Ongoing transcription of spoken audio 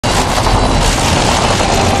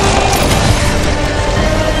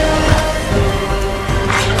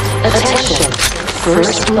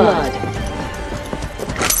First blood.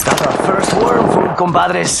 Got our first worm food,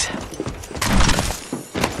 compadres.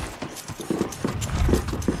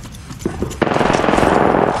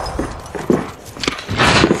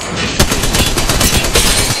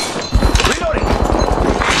 Reloading.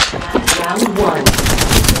 Round one.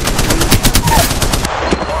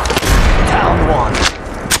 Down one.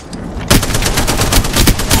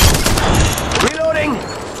 Reloading.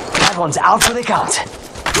 That one's out for the count.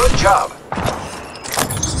 Good job.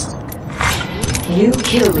 New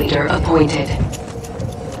kill leader appointed.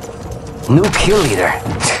 New kill leader.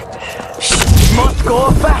 Must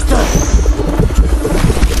go faster.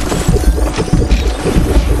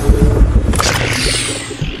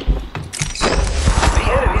 The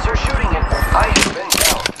enemies are shooting it. I have been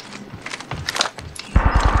down.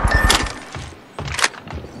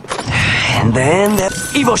 And then the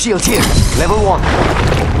Evo shield here. Level 1.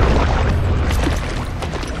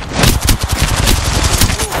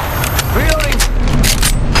 Reloading.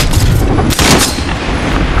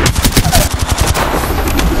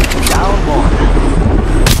 Down 1.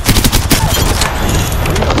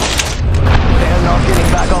 They're not getting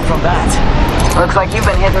back up from that. Looks like you've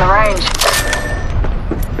been hitting the range.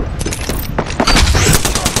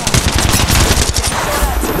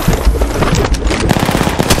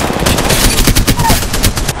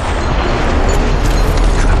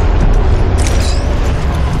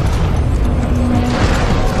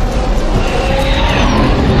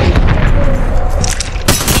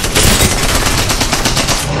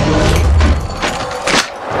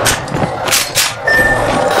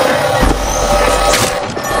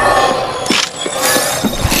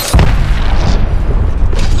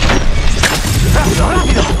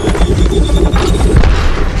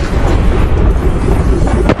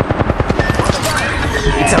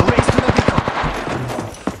 It's a race to the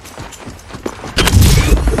beacon.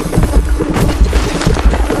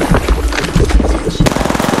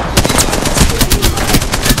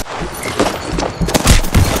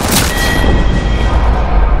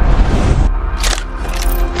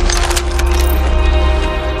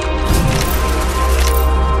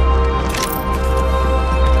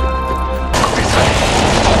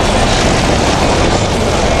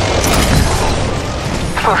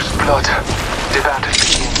 First blood. The battle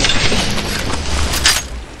begins.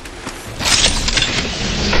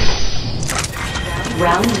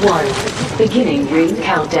 Round one. Beginning ring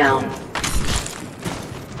countdown.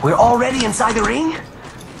 We're already inside the ring?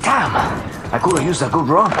 Damn, I could have used a good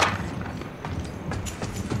run.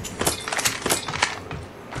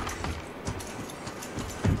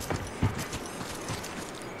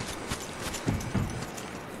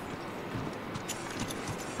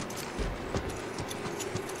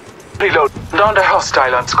 Reload. Down the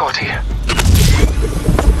hostile on Scotty.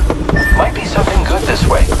 Might be something good this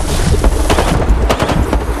way.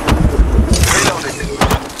 Reloading.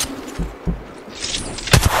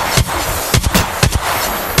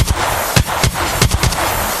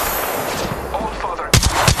 All father.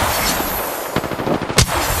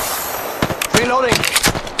 Reloading.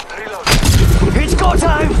 Reloading. It's go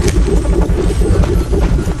time!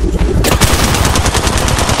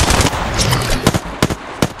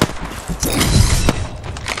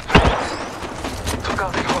 Took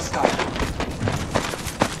out the hostile.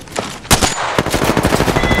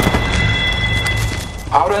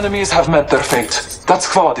 Our enemies have met their fate. That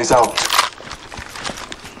squad is out.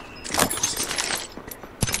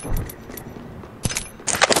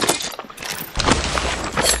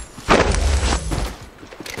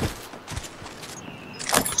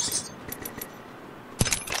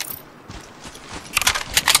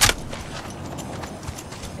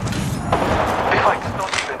 The fight is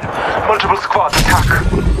not even. Multiple squads attack.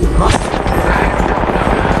 Must.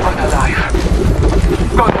 Run alive.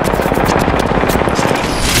 Go.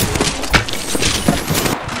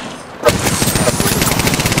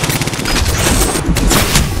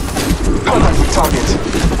 Contact with target.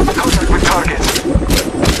 Contact with target.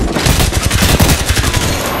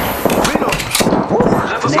 Reload.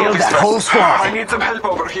 Let us go Nailed this that way. whole squad. I need some help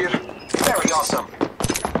over here. Very awesome.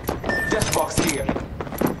 Death box here.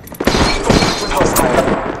 Contact with hostile.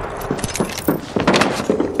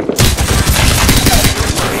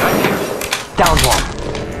 Down 1.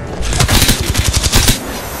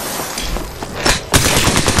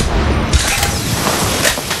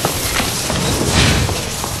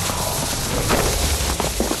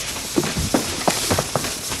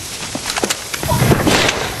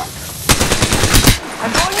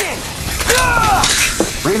 I'm going in!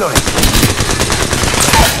 Reloading.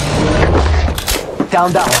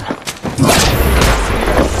 Down that one.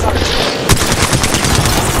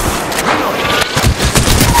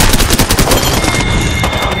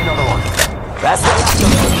 That's the last of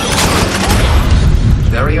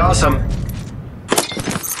them. Very awesome.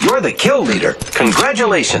 You're the kill leader.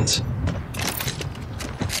 Congratulations.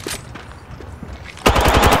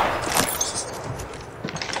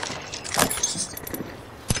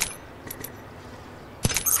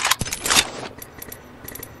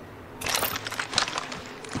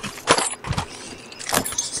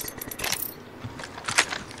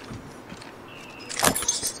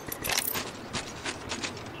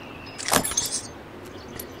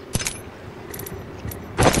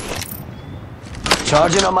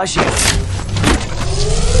 Charging on my shields.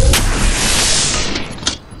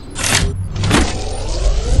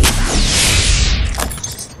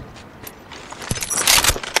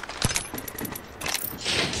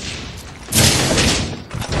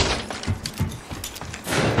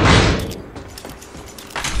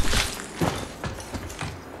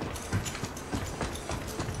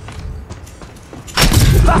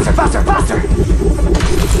 Faster, faster, faster!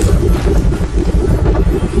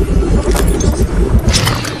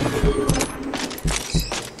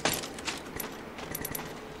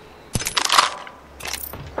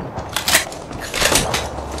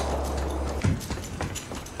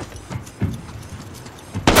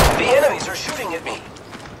 The enemies are shooting at me.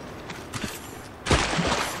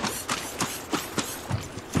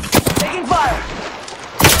 Taking fire!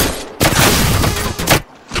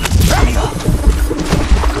 Ready!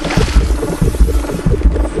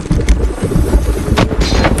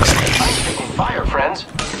 I'm taking fire, friends.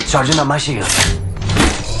 Charging on my shields.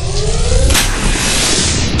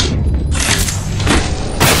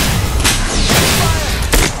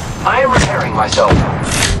 I am repairing myself.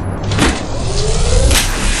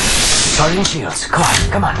 Charging shields. Come on,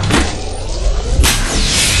 come on.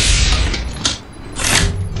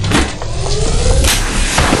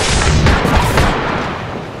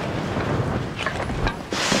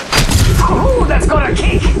 Ooh, that's got a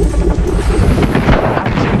kick!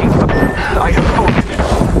 I have folded.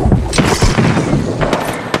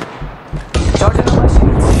 Charging on my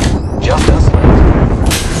shields. Just us left.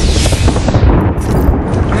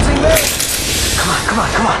 Using this! Come on, come on,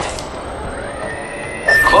 come on.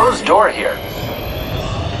 Closed door here.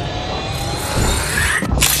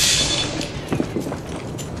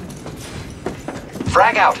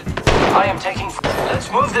 Frag out. I am taking... Let's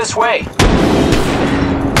move this way.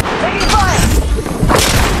 Taking fire!